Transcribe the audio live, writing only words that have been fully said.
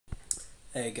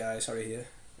Hey guys, Harry here,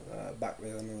 back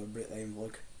with another Bricklaying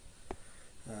vlog.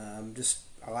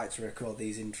 I like to record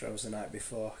these intros the night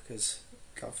before because,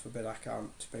 God forbid, I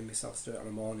can't bring myself to do it on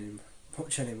the morning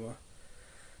much anymore.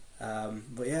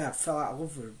 But yeah, I fell out of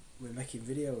love with making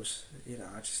videos. You know,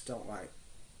 I just don't like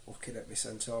looking at my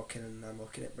son talking and then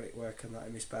looking at brickwork and that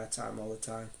in my spare time all the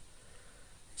time.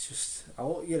 It's just,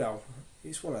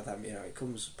 it's one of them. You know, it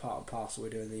comes part and parcel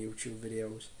with doing the YouTube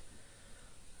videos.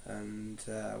 And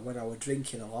when I was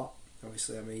drinking a lot,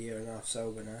 obviously I'm a year and a half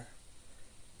sober now,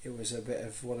 it was a bit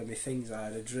of one of my things. I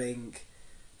had a drink,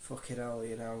 fucking hell,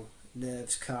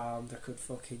 nerves calmed, I could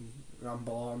fucking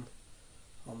ramble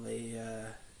on the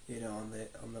on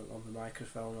the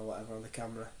microphone or whatever, on the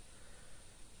camera,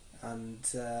 and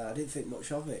I didn't think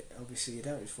much of it. Obviously you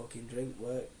don't, just fucking drink,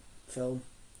 work, film,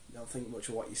 you don't think much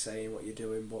of what you're saying, what you're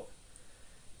doing, but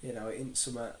it ain't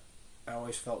something I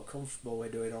always felt comfortable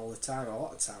with doing all the time. A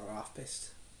lot of the time I'm half pissed.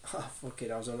 I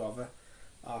was over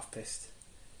half pissed.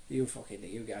 You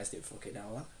guys didn't fucking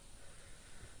know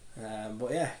that.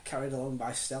 But yeah, carried along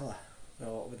by Stella.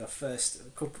 Well, with the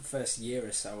first year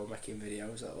or so of making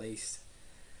videos at least.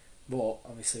 But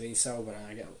obviously being sober now,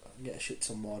 I get a shit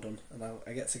ton more done, and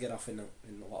I get to get off in a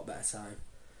lot better time.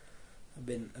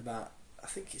 I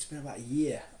think it's been about a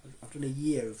year. I've done a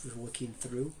year of just working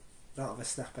through. I don't have a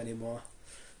snap anymore.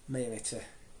 Mainly to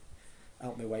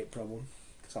help my weight problem,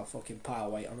 because I'll fucking pile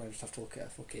weight on. I just have to look at a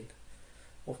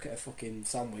fucking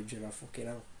sandwich and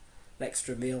an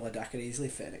extra meal a day. I could easily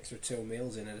fit an extra 2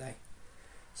 meals in a day.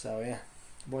 So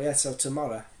yeah, so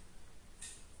tomorrow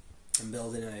I'm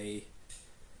building a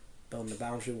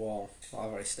boundary wall. Well, I've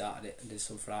already started it and did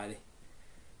some Friday,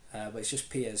 but it's just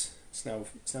piers. It's no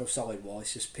solid wall.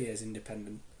 It's just piers,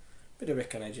 independent. Bit of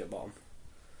brick on edge at bottom.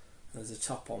 There's a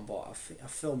top on, but I've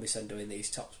filmed myself doing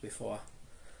these tops before,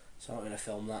 so I'm not going to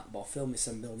film that, but I'll film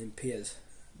myself building piers,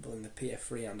 building the pier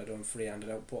freehand. I don't freehand, I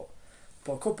don't put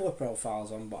a couple of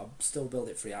profiles on, but I still build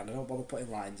it freehand. I don't bother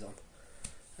putting lines on,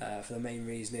 for the main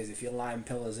reason is if you line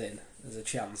pillars in, there's a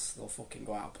chance they'll fucking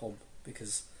go out of plumb,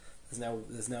 because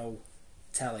there's no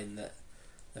telling that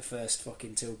the first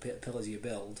fucking 2 pillars you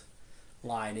build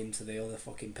line into the other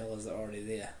fucking pillars that are already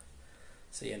there,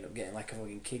 so you end up getting like a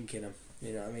fucking kink in them.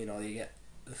 You know what I mean? Or you get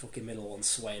the fucking middle one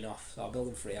swaying off. So I'll build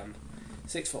them freehand.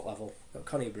 6 foot level. Got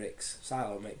Connie bricks.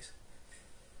 Silo mix.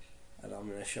 And I'm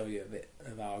going to show you a bit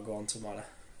of how I go on tomorrow.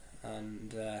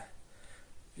 And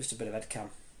just a bit of head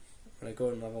cam. I'm going to go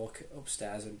and have a look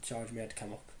upstairs and charge my head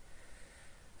cam up.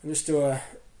 And just do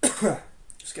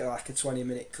just get like a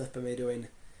 20-minute clip of me doing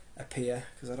a pier.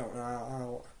 Because I don't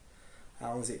know how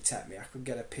long does it take me. I could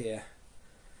get a pier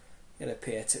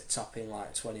tip top in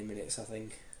like 20 minutes, I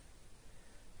think.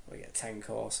 We get 10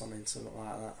 course on in, something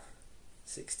like that.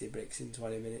 60 bricks in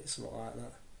 20 minutes, something like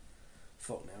that.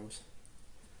 Fuck knows.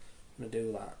 I'm going to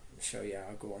do that and show you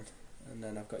how I go on. And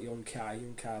then I've got young car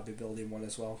will be building one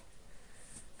as well.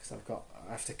 Because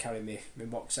I have to carry my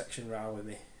box section round with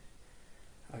me.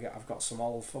 I've got some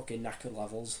old fucking knackered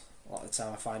levels. A lot of the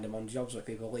time I find them on jobs where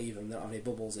people leave them, they don't have any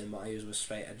bubbles in, but I use with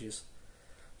straight edges.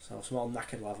 So some old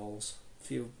knackered levels, a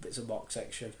few bits of box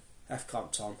section,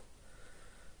 F-clamped on.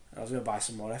 I was going to buy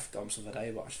some more F-comps the other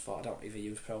day, but I just thought I don't even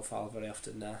use profile very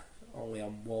often now, only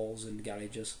on walls and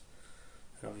garages,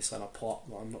 and obviously on a plot.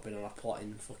 Well, I've not been on a plot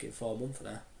in fucking 4 months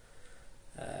now.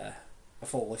 A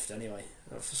full lift anyway.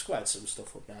 I've squared some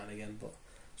stuff up now and again, but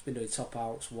it's been doing top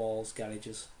outs, walls,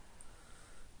 garages,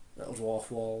 little dwarf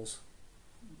walls,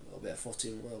 a little bit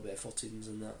of footings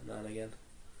and that now and again,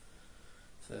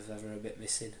 so if ever a bit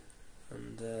missing.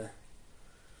 And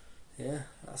yeah,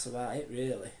 that's about it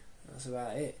really. That's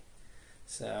about it.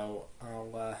 So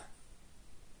I'll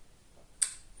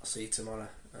see you tomorrow,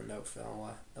 and hopefully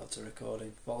I'll be able to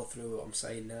recording, follow through what I'm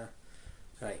saying now.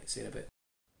 Right, see you in a bit.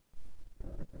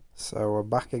 So we're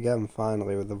back again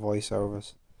finally with the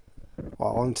voiceovers.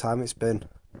 What a long time it's been.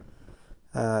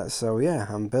 So yeah,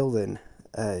 I'm building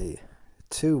a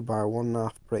 2 by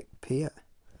 1.5 brick pier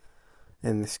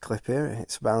in this clip here.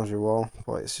 It's a boundary wall,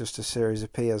 but it's just a series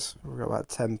of piers. We've got about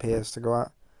 10 piers to go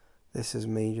at. This is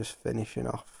me just finishing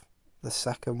off the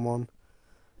second one.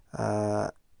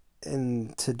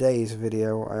 In today's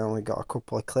video I only got a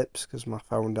couple of clips because my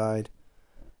phone died.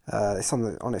 It's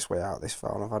on its way out, this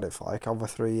phone. I've had it for like over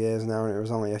 3 years now, and it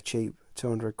was only a cheap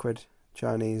 200 quid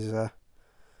Chinese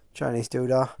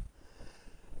doodah.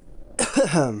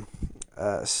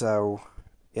 So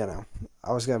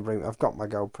I've got my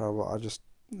GoPro, but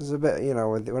there's a bit,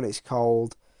 when it's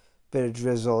cold, bit of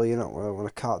drizzle, you don't really want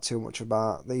to cart too much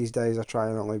about. These days I try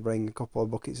and only bring a couple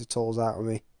of buckets of tools out with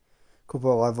me, a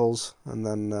couple of levels, and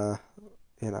then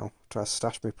try to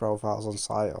stash my profiles on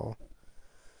site or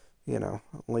you know,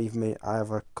 leave me. I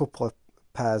have a couple of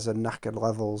pairs of knackered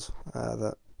levels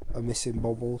that are missing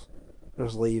bubbles.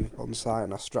 Just leave on site,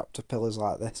 and I strap to pillars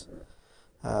like this.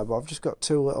 But I've just got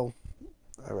two little,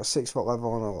 a 6 foot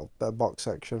level and a little bit of box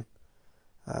section,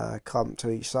 clamped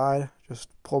to each side, just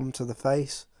plumbed to the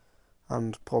face,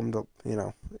 and plumbed up, you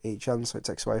know, each end, so it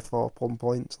takes away 4 plumb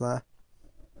points there.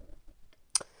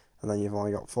 And then you've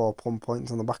only got 4 plumb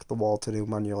points on the back of the wall to do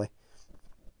manually.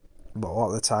 But a lot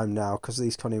of the time now, because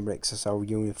these Connie bricks are so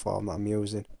uniform that I'm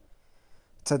using,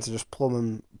 I tend to just plumb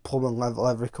and level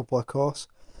every couple of course.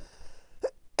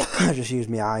 I just use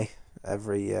my eye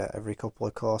every couple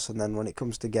of course, and then when it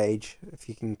comes to gauge, if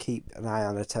you can keep an eye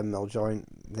on a 10mm joint,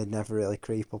 they never really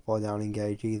creep up or down in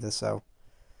gauge either. So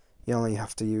you only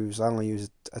have to use, I only use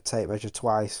a tape measure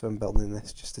twice when building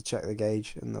this, just to check the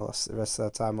gauge, and the rest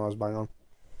of the time I was bang on.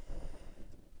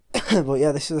 But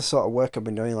yeah, this is the sort of work I've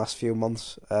been doing the last few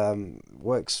months.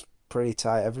 Work's pretty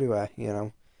tight everywhere, you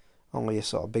know. Only your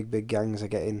sort of big gangs are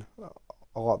getting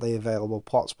a lot of the available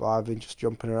plots, but I've been just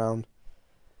jumping around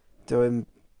doing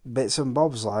bits and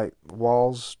bobs like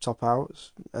walls, top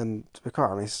outs, and to be quite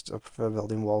honest, I prefer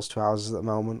building walls to houses at the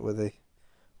moment with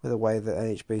the way that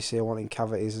NHBC are wanting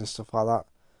cavities and stuff like that.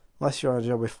 Unless you're on a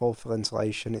job with full fill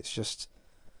insulation, it's just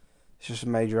a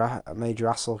major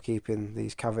hassle keeping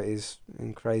these cavities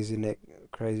in crazy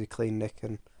clean nick,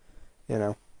 and you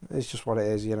know, it's just what it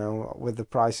is. You know, with the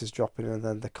prices dropping and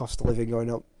then the cost of living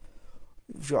going up,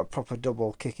 you've got a proper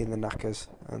double kick in the knackers,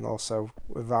 and also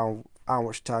with how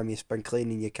much time you spend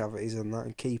cleaning your cavities and that,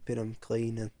 and keeping them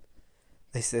clean, and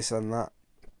this and that,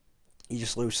 you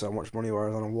just lose so much money.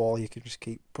 Whereas on a wall, you can just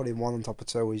keep putting one on top of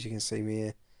two, as you can see me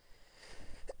here.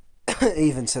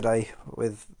 Even today,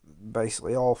 with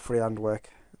basically all freehand work,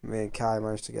 me and Kai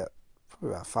managed to get probably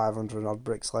about 500 odd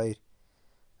bricks laid,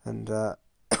 and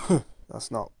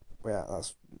that's not, yeah,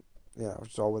 that's, you know,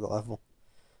 it's all with the level.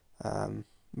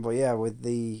 But yeah, with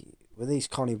these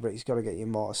Connie bricks, you've got to get your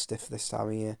mortar stiff this time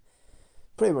of year,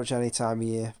 pretty much any time of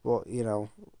year. But you know,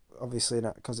 obviously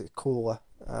not, because it's cooler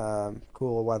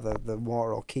weather, the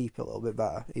mortar will keep a little bit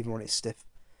better even when it's stiff,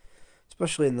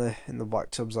 especially in the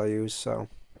black tubs I use. So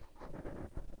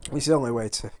it's the only way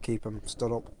to keep them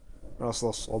stood up, or else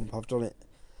they'll slump. I've done it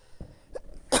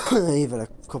even a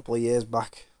couple of years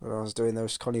back when I was doing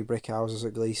those Connie brick houses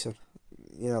at Gleeson.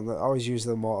 You know, I always use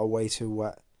the mortar way too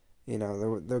wet. You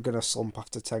know, they're going to slump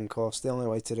after 10 course. The only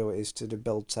way to do it is to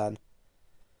build 10.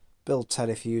 Build 10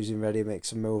 if you're using ready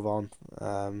mix and move on.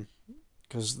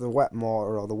 Because the wet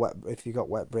mortar, or if you've got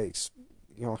wet bricks,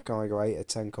 you can only go 8 or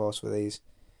 10 course with these,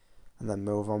 and then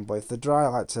move on. But if they're dry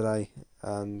like today,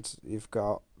 and you've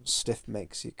got stiff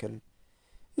mix, you can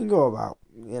go about,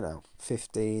 you know,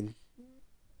 15,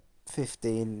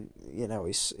 you know,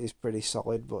 is pretty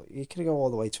solid. But you can go all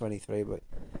the way 23, but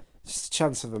it's the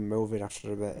chance of them moving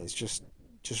after a bit. It's just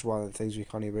one of the things with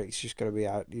Connie bricks. You just got to be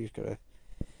out. You just got to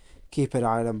keep an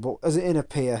eye on them. But as it in a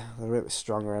pier, they're a bit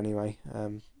stronger anyway.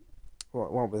 It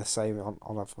won't be the same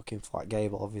on a fucking flat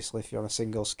gable. Obviously, if you're on a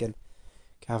single skin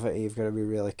cavity, you've got to be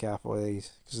really careful with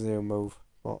these because they do move.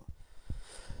 But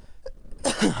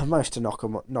I managed to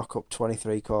knock up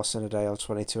 23 course in a day, or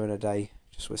 22 in a day,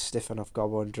 just with stiff enough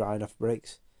gobble and dry enough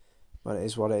bricks. But it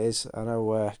is what it is. I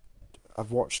know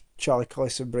I've watched Charlie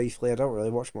Collison briefly. I don't really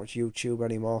watch much YouTube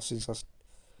anymore since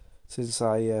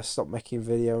I stopped making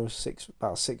videos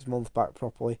about 6 months back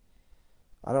properly.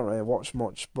 I don't really watch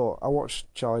much, but I watch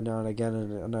Charlie now and again,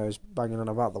 and I know he's banging on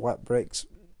about the wet bricks,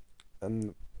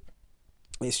 and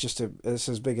it's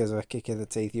as big as a kick in the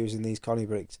teeth using these Connie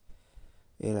bricks.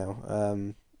 You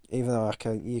know, even though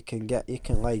you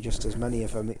can lay just as many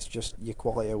of them, it's just your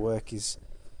quality of work is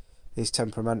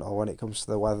temperamental when it comes to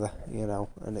the weather. You know,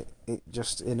 and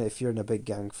if you're in a big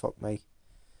gang, fuck me.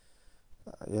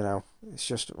 You know, it's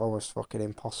just almost fucking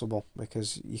impossible,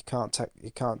 because you can't take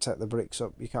the bricks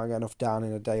up. You can't get enough down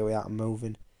in a day without them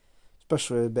moving,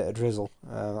 especially with a bit of drizzle.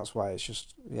 That's why it's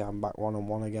just, yeah, I'm back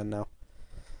 1-on-1 again now.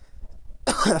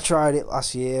 I tried it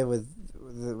last year with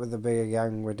the bigger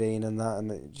gang, with Dean and that,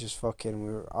 and it just fucking,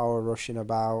 we were all rushing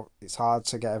about. It's hard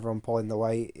to get everyone pulling the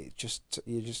weight.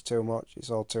 You're just too much.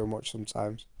 It's all too much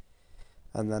sometimes,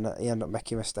 and then you end up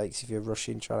making mistakes if you're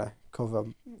rushing, trying to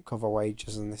cover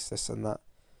wages and this and that.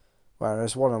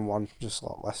 Whereas 1-on-1, just a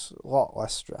lot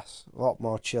less stress, a lot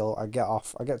more chill. I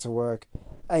get to work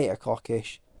 8 o'clock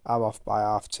ish. I'm off by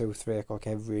 2:30, 3 o'clock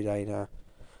every day now.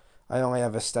 I only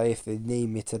ever stay if they need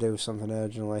me to do something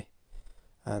urgently,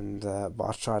 and but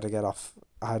I try to get off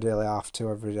ideally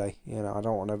 2:30 every day. You know, I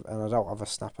don't want to, and I don't have a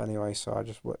snap anyway, so I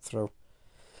just work through.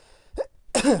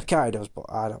 Kai does, but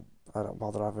I don't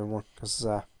bother having one, because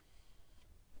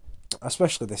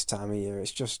especially this time of year.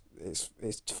 It's just it's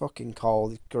fucking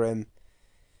cold, it's grim,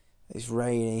 it's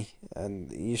rainy,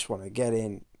 and you just want to get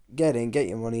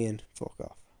your money in, fuck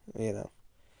off, you know.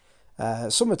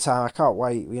 Summertime, I can't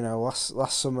wait. You know,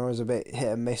 last summer was a bit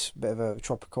hit and miss, bit of a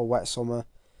tropical wet summer.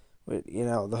 You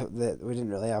know, we didn't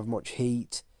really have much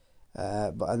heat,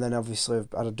 but and then obviously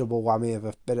we've had a double whammy of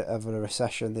a bit of a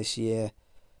recession this year,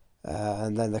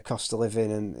 and then the cost of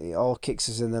living, and it all kicks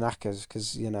us in the knackers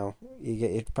because you know you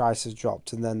get your prices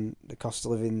dropped, and then the cost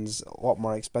of living's a lot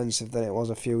more expensive than it was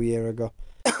a few years ago.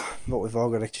 But we've all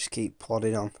got to just keep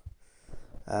plodding on.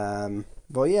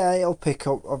 But yeah, it'll pick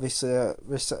up. Obviously,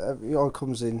 it all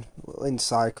comes in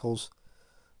cycles.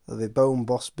 There'll be boom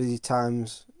bust, busy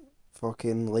times,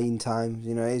 fucking lean times.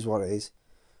 You know, it is what it is.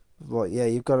 But yeah,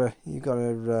 you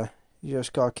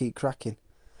just gotta keep cracking.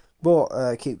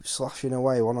 But keep slashing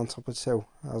away, one on top of two,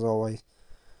 as always.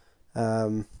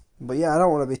 But yeah, I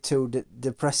don't want to be too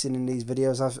depressing in these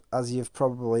videos, as you've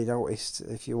probably noticed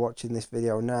if you're watching this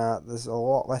video now. There's a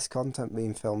lot less content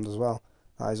being filmed as well.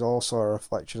 That is also a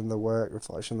reflection of the work,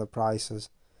 reflection of the prices.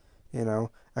 You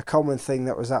know, a common thing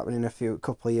that was happening a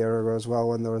couple of years ago as well,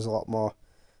 when there was a lot more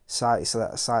sites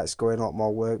going, a lot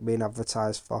more work being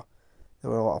advertised for.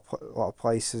 There were a lot of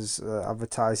places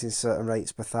advertising certain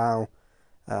rates per thou,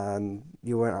 and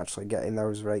you weren't actually getting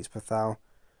those rates per thou.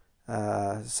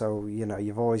 So you know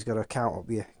you've always got to count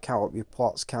up your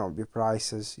plots, count up your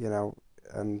prices. You know,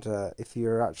 and if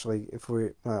we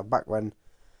back when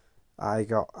I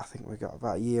think we got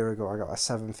about a year ago, I got a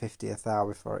 750 a thou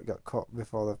before it got cut,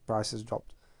 before the prices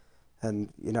dropped.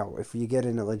 And you know, if you get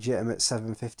in a legitimate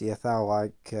 750 a thou,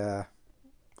 I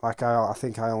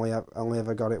think I only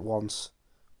ever got it once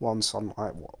on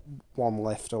like one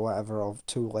lift or whatever, or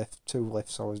two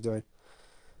lifts I was doing.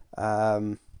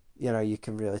 You know, you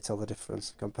can really tell the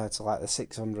difference compared to like the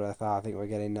 600 a thou I think we're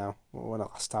getting now. When the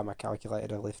last time I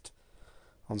calculated a lift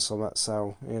on Summit,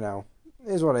 so you know,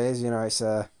 it is what it is. You know, it's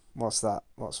what's that?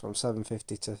 What's from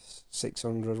 750 to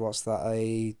 600? What's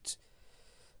that?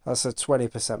 That's a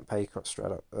 20% pay cut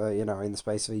straight up. You know, in the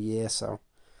space of a year. So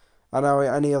I know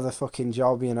any other fucking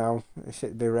job, you know, if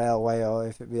it be railway or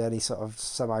if it be any sort of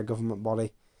semi-government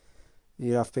body,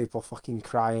 you'd have people fucking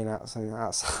crying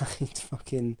outside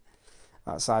fucking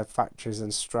outside factories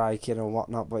and striking and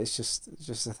whatnot. But it's just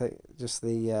the thing,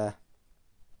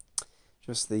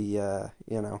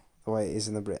 you know, the way it is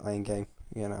in the bricklaying game.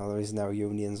 You know, there is no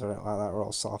unions or anything like that. We're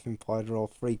all self-employed. We're all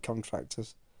free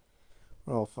contractors.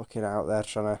 We're all fucking out there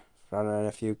trying to earn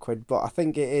a few quid. But I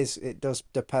think it does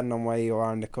depend on where you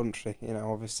are in the country. You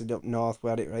know, obviously up north we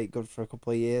had it right good for a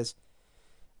couple of years,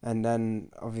 and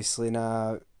then obviously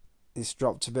now it's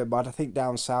dropped a bit. But I think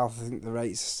down south, I think the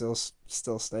rates are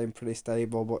still staying pretty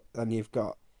stable. But then you've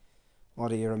got a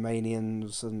lot of your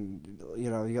Romanians, and you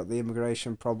know you got the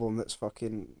immigration problem that's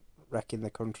fucking wrecking the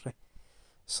country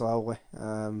slowly.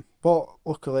 But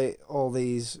luckily, all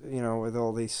these, you know, with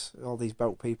all these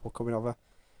boat people coming over,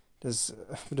 there's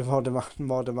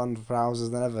more demand for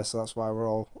houses than ever. So that's why a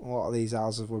lot of these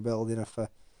houses we're building are for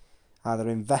either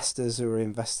investors who are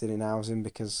investing in housing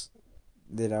because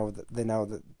they know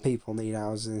that people need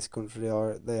houses in this country,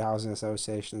 or the housing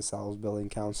association themselves building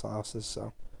council houses.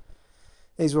 So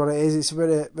it is what it is. It's a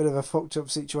bit of a fucked up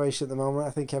situation at the moment.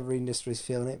 I think every industry is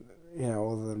feeling it. You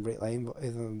know, other than bricklaying, but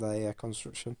other than the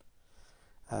construction.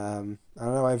 I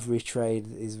know every trade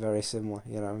is very similar.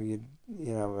 You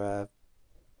know,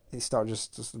 it's not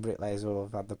just the bricklayers who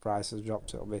have had the prices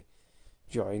dropped. It'll be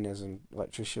joiners and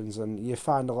electricians, and you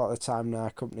find a lot of the time now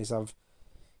companies have,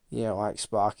 you know, like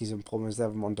sparkies and plumbers. They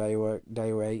have them on day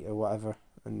rate or whatever,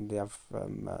 and they have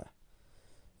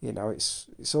you know, it's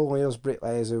only us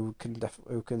bricklayers who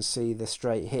can see the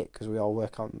straight hit because we all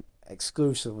work on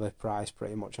exclusively price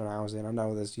pretty much on housing. I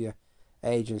know there's your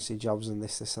agency jobs and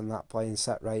this and that playing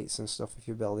set rates and stuff if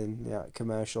you're building, you know,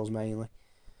 commercials mainly.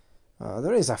 I think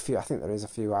there is a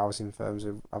few housing firms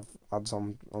who have ads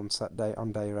on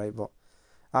day rate, but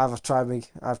I've tried my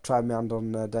hand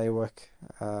on day work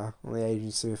on the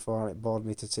agency before, and it bored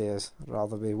me to tears. I'd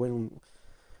rather be win,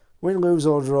 lose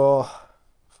or draw,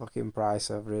 fucking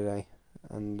price every day,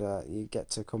 and you get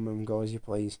to come and go as you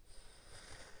please.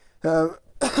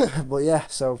 But yeah,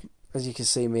 so as you can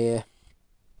see me here,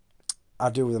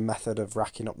 I do the method of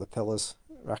racking up the pillars.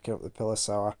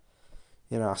 So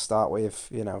I start with,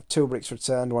 you know, 2 bricks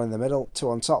returned, 1 in the middle, 2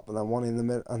 on top, and then 1 in the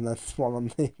middle, and then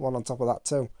one on top of that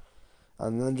too,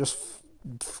 and then just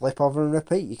flip over and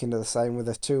repeat. You can do the same with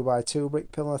a 2x2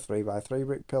 brick pillar, 3x3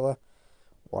 brick pillar,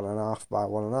 1.5 by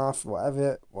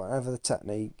 1.5, whatever the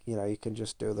technique. You know, you can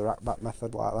just do the rack back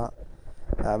method like that.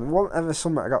 It wasn't ever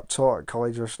something I got taught at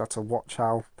college. I just had to watch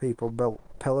how people built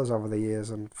pillars over the years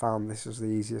and found this was the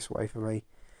easiest way for me.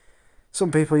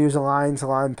 Some people use a line to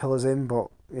line pillars in, but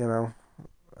you know,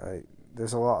 uh,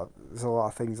 there's a lot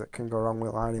of things that can go wrong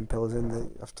with lining pillars in.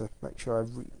 You have to make sure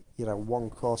every one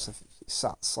course if it's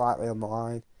sat slightly on the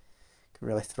line can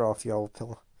really throw off your whole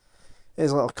pillar.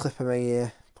 Here's a little clip of me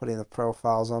here putting the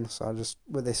profiles on. So I just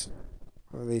with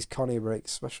these Connie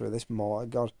bricks, especially with this mortar,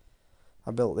 God,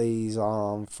 I built these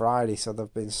on Friday, so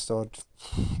they've been stood,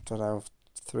 I don't know,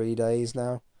 3 days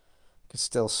now. Could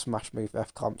still smash me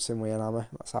F clamps in with an hammer.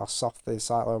 That's how soft the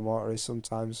cyclone mortar is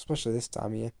sometimes, especially this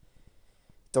time of year.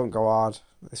 Don't go hard.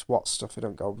 This Watt stuff, it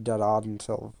don't go dead hard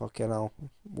until fucking hell,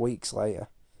 weeks later.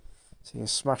 So you can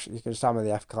smash it, you can just hammer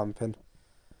the F clamp in.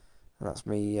 And that's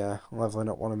me leveling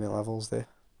up one of my levels there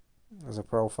as a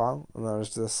profile. And then I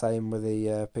just do the same with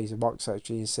the piece of box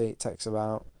section. You can see it takes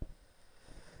about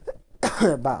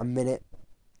about a minute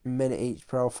each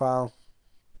profile,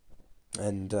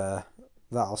 and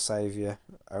that'll save you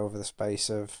over the space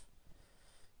of,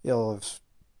 you'll have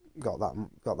got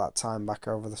that time back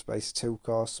over the space of 2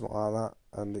 courses, something like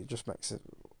that, and it just makes it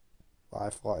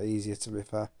life a lot easier, to be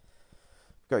fair.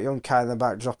 Got young Kai in the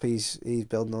backdrop. He's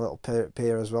building a little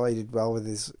pier as well. He did well with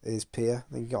his pier.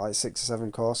 I think he got like 6 or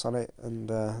 7 course on it, and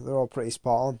they're all pretty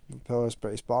spot on. The pillar's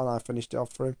pretty spot on. I finished it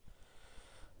off for him.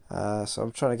 So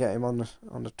I'm trying to get him on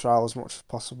the trial as much as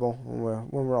possible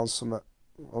when we're on something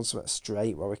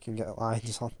straight where we can get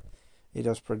lines on. He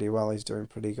does pretty well. He's doing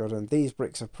pretty good, and these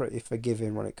bricks are pretty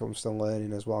forgiving when it comes to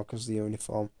learning as well, because the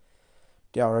uniform.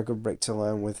 They are a good brick to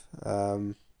learn with.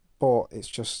 But it's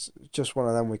just one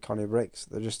of them with Connie bricks.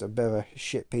 They're just a bit of a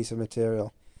shit piece of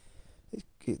material.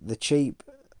 They're cheap.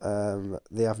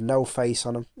 They have no face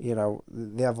on them. You know,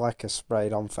 they have like a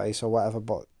sprayed on face or whatever,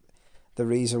 but the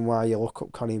reason why you look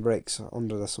up Connie bricks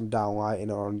under some down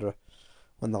lighting or under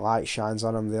when the light shines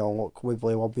on them, they all look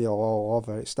wibbly wobbly all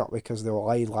over. It's not because they were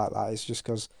laid like that. It's just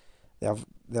because they have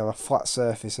a flat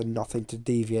surface and nothing to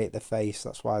deviate the face.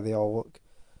 That's why they look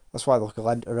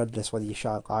redness when you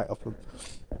shine light up them.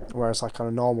 Whereas like on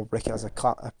a normal brick, it has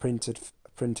a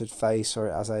printed face, or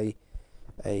it has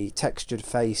a textured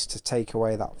face to take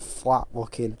away that flat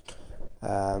looking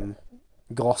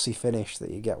glossy finish that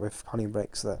you get with Connie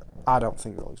bricks that I don't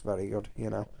think looks very good, you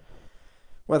know.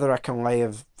 Whether I can lay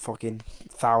a fucking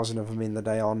 1,000 of them in the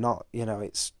day or not, you know,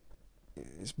 it's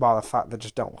by the fact they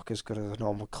just don't look as good as a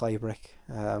normal clay brick.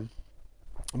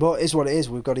 But it is what it is.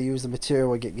 We've got to use the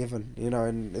material we get given, you know,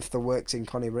 and if the work's in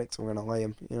Connie bricks, I'm going to lay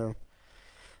them, you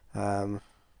know,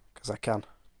 because I can.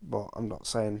 But I'm not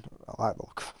saying I like the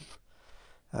look of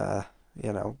them.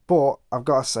 You know, but I've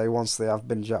got to say, once they have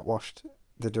been jet washed,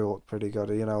 they do look pretty good.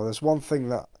 You know, there's one thing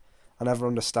that I never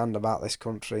understand about this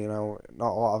country. You know,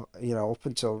 not a lot of, you know, up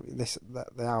until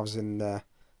the house in the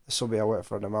subby I work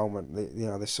for at the moment.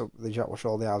 They jet wash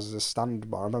all the houses as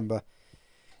standard. But I remember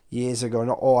years ago,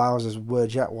 not all houses were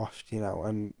jet washed. You know,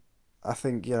 and I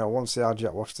think, you know, once they are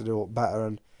jet washed, they do look better.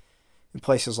 And in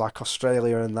places like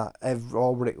Australia and that,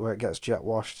 all brickwork gets jet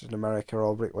washed. In America,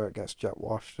 all brickwork gets jet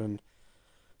washed, and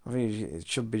I think it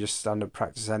should be just standard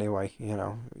practice anyway. You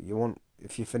know,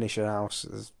 if you finish a house,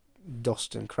 there's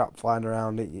dust and crap flying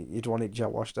around it, you'd want it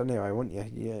jet washed anyway, wouldn't you?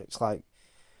 Yeah, it's like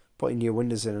putting your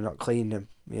windows in and not cleaning them.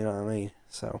 You know what I mean?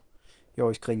 So you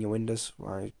always clean your windows.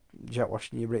 Like jet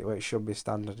washing your brickwork should be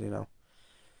standard. You know,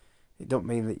 it don't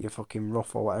mean that you're fucking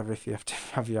rough or whatever if you have to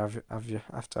have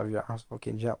your house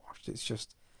fucking jet washed. It's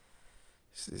just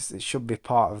it should be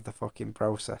part of the fucking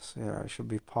process. You know, it should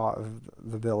be part of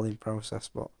the building process.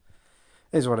 But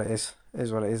it is what it is. It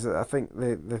is what it is. I think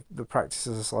the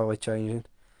practices are slowly changing.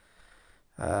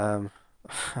 I've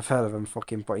heard of them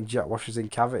fucking putting jet washers in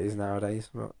cavities nowadays,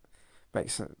 but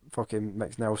makes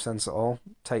no sense at all.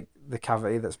 Take the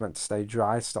cavity that's meant to stay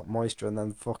dry, stop moisture, and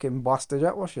then fucking blast a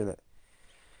jet wash in it.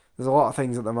 There's a lot of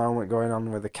things at the moment going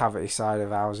on with the cavity side of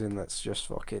housing that's just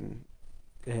fucking,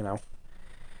 you know,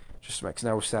 just makes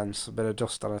no sense. A bit of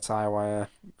dust on a tie wire.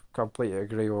 Completely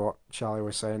agree with what Charlie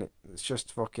was saying. It's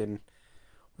just fucking.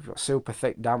 We've got super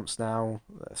thick damps now,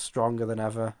 that are stronger than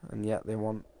ever, and yet they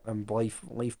want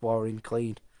leaf blowing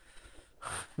clean,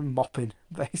 mopping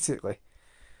basically.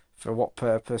 For what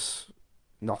purpose?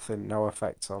 Nothing. No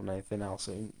effects on anything else.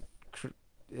 It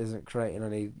isn't creating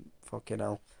any fucking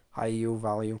hell high U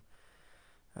value.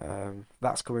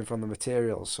 That's coming from the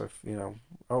materials. So if, you know,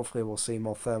 hopefully we'll see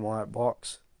more thermalite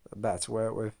blocks that are better to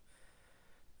work with,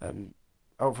 and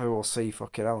hopefully we'll see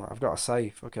fucking hell. I've got to say,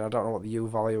 fucking, I don't know what the U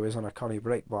value is on a Connie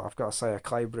brick, but I've got to say a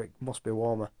clay brick must be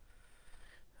warmer.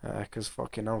 Because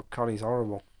fucking hell, Connie's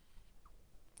horrible.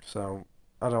 So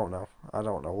I don't know. I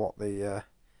don't know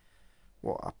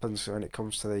what happens when it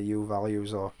comes to the U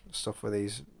values or stuff with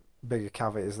these bigger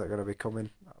cavities that are going to be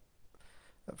coming.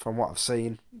 From what I've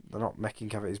seen, they're not making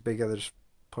cavities bigger, they're just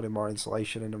putting more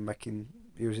insulation in and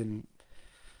using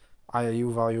higher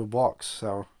U value blocks.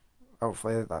 So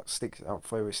hopefully that sticks.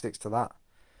 Hopefully it sticks to that.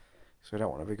 So we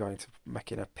don't want to be going to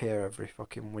making a pier every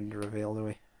fucking window reveal, do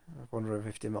we?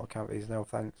 150mm cavities, no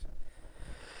thanks.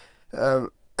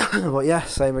 But yeah,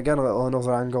 same again.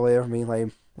 Another angle here of me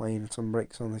laying some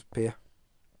bricks on this pier,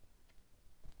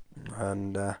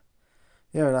 and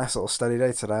yeah, a nice little steady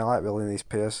day today. I like building these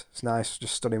piers. It's nice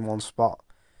just stood in one spot.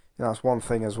 You know, that's one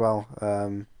thing as well.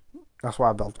 That's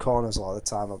why I build corners a lot of the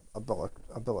time. I built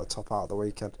a top out of the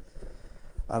weekend,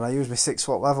 and I use my 6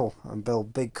 foot level and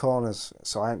build big corners,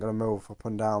 so I ain't gonna move up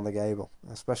and down the gable.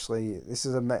 Especially this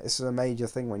is a major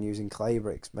thing when using clay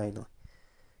bricks mainly.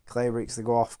 Clay bricks, they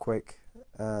go off quick,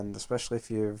 and especially if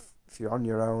you're on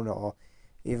your own, or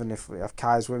even if we have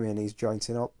Kai's with me and he's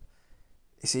jointing up,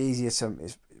 it's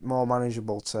more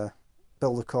manageable to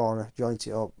build a corner, joint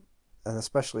it up, and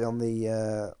especially on the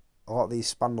a lot of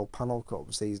these spandrel panel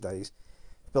cups these days,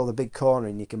 build a big corner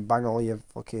and you can bang all your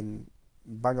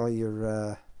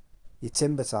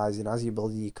timber ties in as you're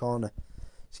building your corner,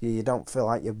 so you don't feel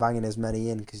like you're banging as many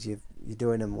in because you're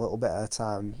doing them a little bit at a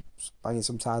time, just banging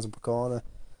some ties up a corner,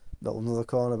 build another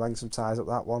corner, bang some ties up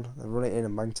that one, then run it in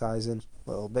and bang ties in a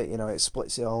little bit. You know, it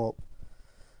splits it all up.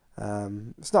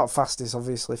 It's not fastest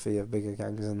obviously for your bigger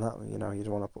gangs and that. You know, you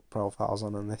don't want to put profiles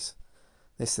on and this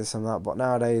and that. But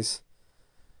nowadays,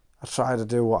 I try to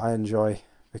do what I enjoy,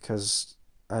 because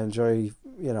I enjoy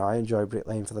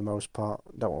bricklaying for the most part.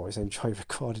 Don't always enjoy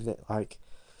recording it,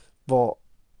 but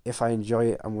if I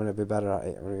enjoy it, I'm going to be better at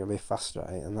it. I'm going to be faster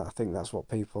at it, and I think that's what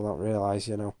people don't realise.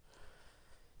 You know,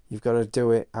 you've got to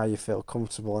do it how you feel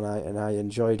comfortable and how you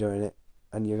enjoy doing it,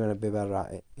 and you're going to be better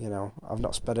at it. You know, I've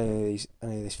not sped any of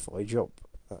this footage up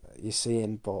that you're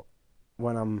seeing, but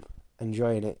when I'm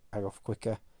enjoying it, I go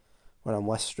quicker. When I'm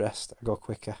less stressed, I go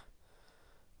quicker,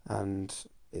 and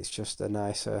it's just a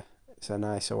nicer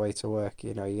way to work.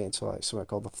 You know, you get into like something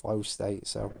called the flow state.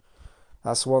 So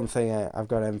that's one thing I've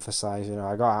got to emphasise. You know,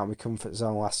 I got out of my comfort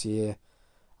zone last year.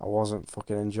 I wasn't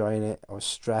fucking enjoying it. I was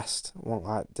stressed.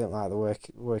 Didn't like the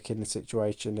work in the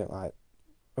situation. Didn't like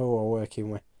who I'm working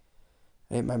with.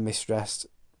 It made me stressed.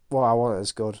 What I wanted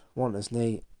as good, wanted as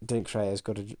neat. Didn't create as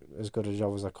good a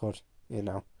job as I could. You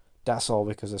know, that's all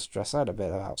because of stress. I had a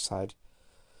bit of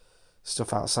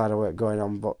stuff outside of work going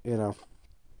on, but you know,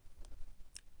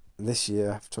 this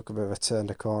year I've took a bit of a turn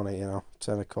the corner. You know,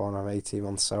 I'm 18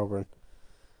 months sober, and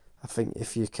I think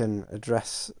if you can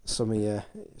address some of your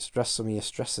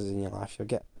stresses in your life, you'll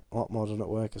get a lot more done at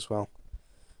work as well.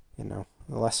 You know,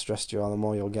 the less stressed you are, the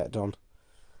more you'll get done.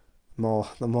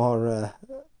 The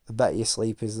better your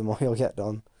sleep is, the more you'll get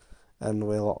done, and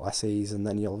with a lot less ease, and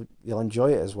then you'll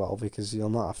enjoy it as well, because you'll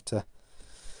not have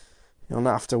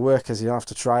to work you don't have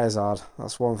to try as hard.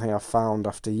 That's one thing I've found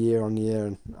after year on year,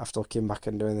 and after looking back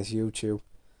and doing this YouTube.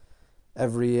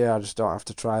 Every year I just don't have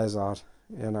to try as hard.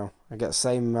 You know, I get the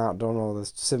same amount done, or the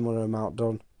similar amount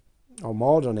done, or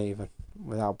more done even,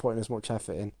 without putting as much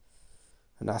effort in.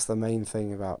 And that's the main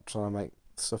thing about trying to make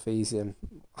stuff easy and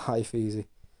life easy.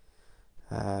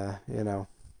 You know,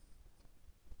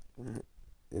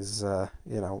 is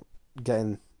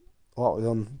getting a lot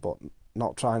done, but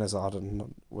not trying as hard and not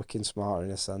working smarter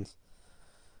in a sense.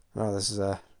 I know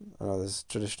there's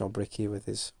traditional bricky with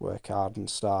his work hard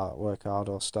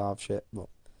or starve shit, but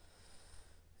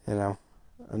you know,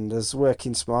 and there's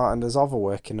working smart and there's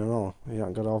overworking and all. You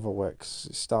don't got to overwork, 'cause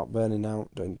you start burning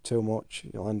out, doing too much,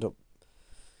 you'll end up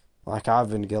like I've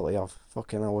been guilty of,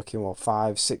 fucking hell, working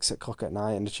 5, 6 o'clock at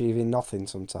night and achieving nothing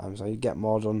sometimes. I get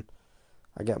more done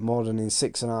in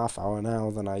 6.5 hours now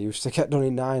than I used to get done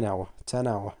in 9 hours, 10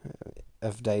 hours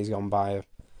of days gone by of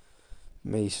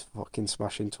me fucking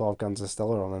smashing 12 cans of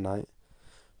Stella on a night.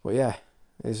 But yeah,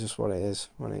 it's just what it is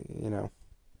when it, you know.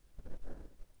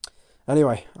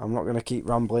 Anyway, I'm not going to keep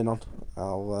rambling on.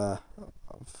 I'll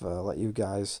let you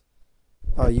guys...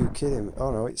 Oh, are you kidding me?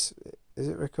 Oh no, is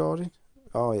it recording?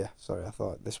 Oh yeah, sorry, I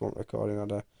thought this wasn't recording.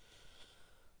 I'd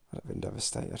have been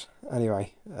devastated.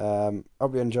 Anyway,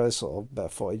 hope you enjoyed this little bit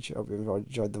of footage. Hope you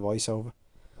enjoyed the voiceover.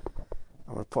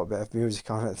 I'm going to put a bit of music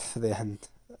on it for the end,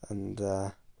 and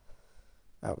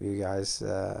hope you guys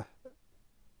are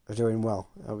doing well.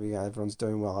 Everyone's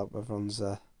doing well. Hope everyone's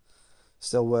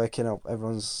still working. Hope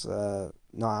everyone's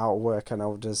not out of work. I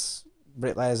know there's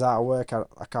bricklayers out of work.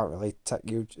 I can't really take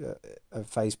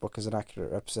Facebook as an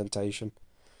accurate representation.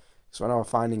 So when I was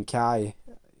finding Kai,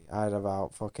 I had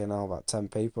about 10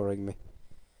 people ring me,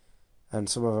 and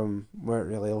some of them weren't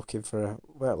really looking for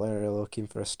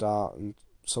a start, and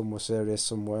some were serious,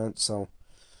 some weren't. So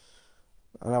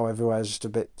I know everywhere's just a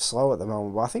bit slow at the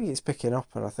moment, but I think it's picking up,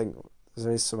 and I think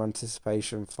there is some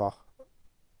anticipation for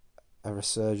a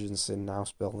resurgence in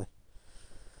house building.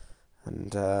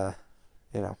 And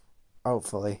you know,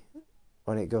 hopefully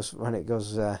when it goes bang again,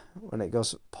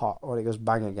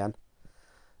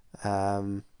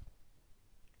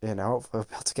 you know, hopefully we'll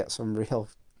be able to get some real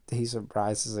decent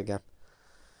prices again.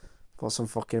 Put some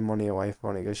fucking money away for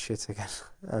when it goes shit again.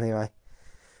 Anyway,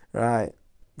 right,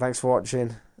 thanks for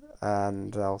watching,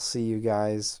 and I'll see you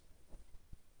guys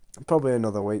probably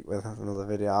another week with another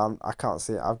video. I can't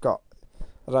see it. I don't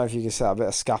know if you can see a bit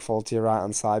of scaffold to your right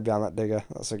hand side behind that digger.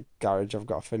 That's a garage I've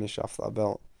got to finish off that I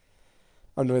built.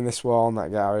 I'm doing this wall in that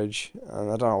garage,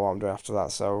 and I don't know what I'm doing after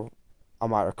that, so I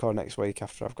might record next week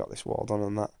after I've got this wall done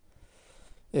and that.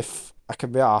 If I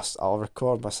can be asked, I'll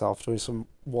record myself doing some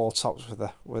wall tops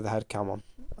with the head cam on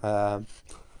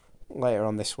later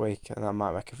on this week, and I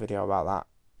might make a video about that,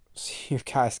 so you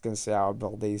guys can see how I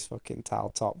build these fucking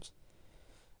tile tops.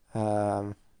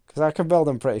 Because I can build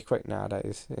them pretty quick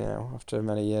nowadays, you know, after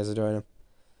many years of doing them,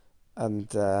 and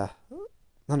they're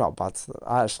not bad.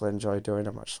 I actually enjoy doing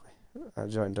them. I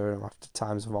enjoy doing them after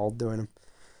times of old doing them.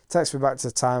 It takes me back to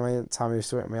the time I used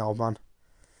to do it with my old man.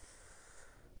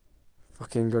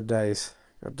 Fucking good days.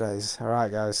 Good days.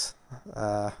 Alright, guys.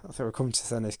 I think we're coming to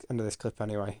the end of this clip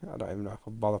anyway. I don't even know if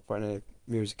I'll bother putting any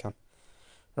music on.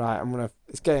 Right,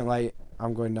 it's getting late.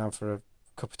 I'm going down for a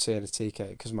cup of tea and a tea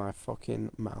cake because my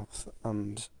fucking mouth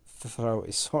and the throat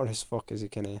is sore as fuck, as you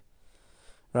can hear.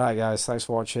 Right, guys, thanks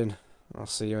for watching. I'll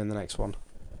see you in the next one.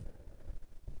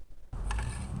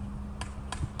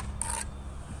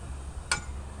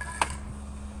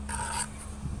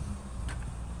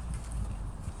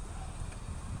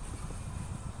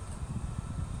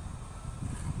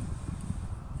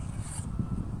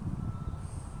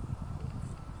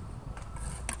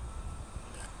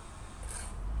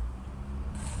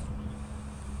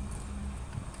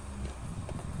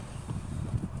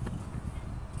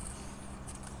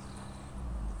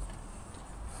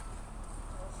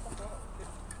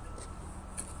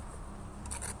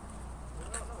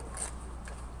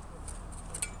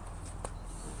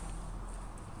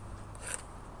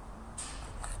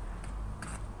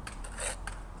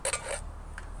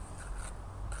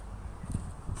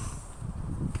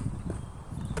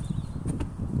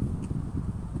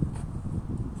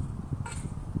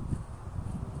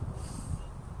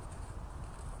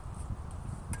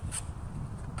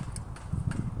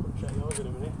 In a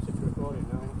minute, if you're recording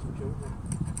now, I'm joking.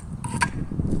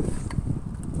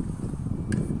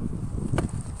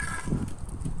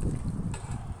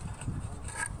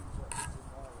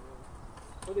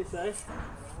 What did he say?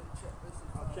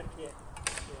 I'll check it. Yeah,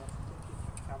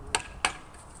 camera.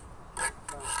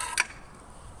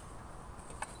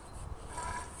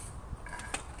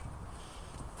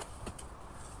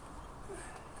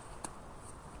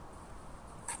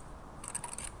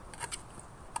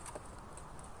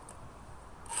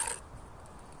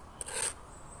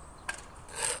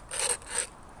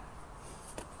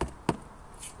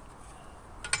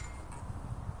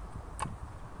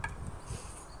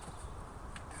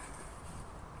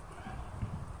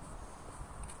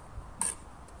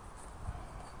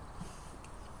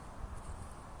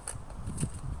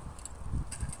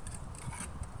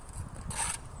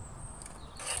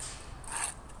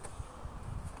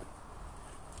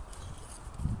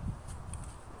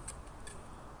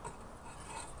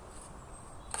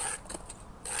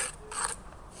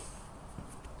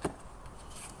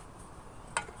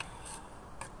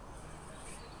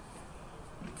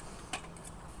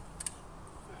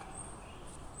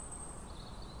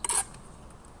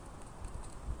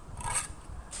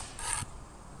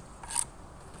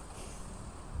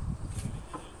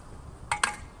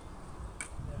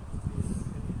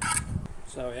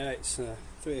 So yeah, it's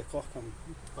 3 o'clock. I'm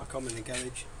back home in the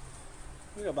garage.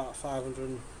 We got about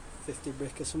 550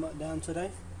 brick or something down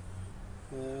today.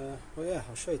 But yeah,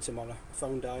 I'll show you tomorrow. My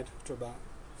phone died after about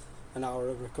an hour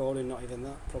of recording, not even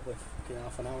that, probably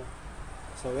half an hour.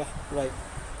 So yeah, right.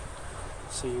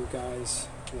 See you guys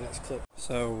in the next clip.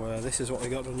 So this is what we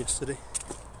got done yesterday.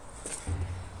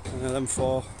 Them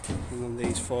 4 and then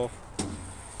these 4.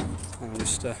 And I'm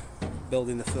just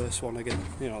building the first one again,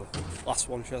 you know, the last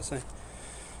one, should I say.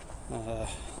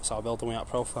 So I'm building without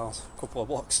profiles, a couple of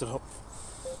blocks stood up.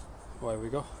 Away we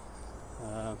go.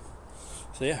 So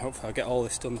yeah, hopefully I'll get all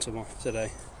this done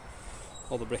today.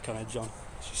 All the brick on edge on.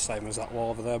 It's just the same as that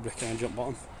wall over there, brick on edge on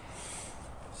bottom.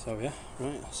 So yeah,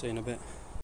 right, I'll see you in a bit.